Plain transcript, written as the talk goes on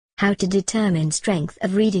How to determine strength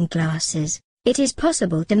of reading glasses. It is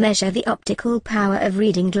possible to measure the optical power of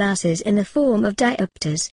reading glasses in the form of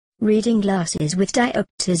diopters. Reading glasses with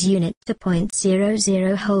diopters unit to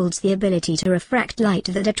 0.00 holds the ability to refract light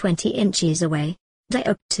that are 20 inches away.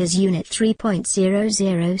 Diopters unit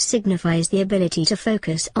 3.00 signifies the ability to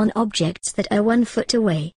focus on objects that are 1 foot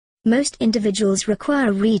away. Most individuals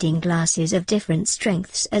require reading glasses of different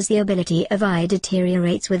strengths as the ability of eye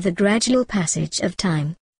deteriorates with the gradual passage of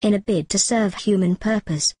time. In a bid to serve human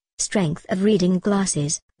purpose, strength of reading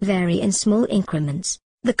glasses vary in small increments.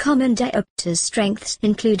 The common diopters strengths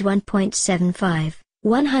include 1.75,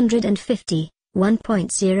 150,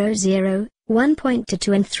 1.00,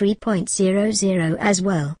 1.22 and 3.00 as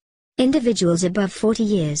well. Individuals above 40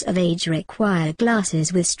 years of age require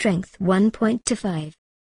glasses with strength 1.25.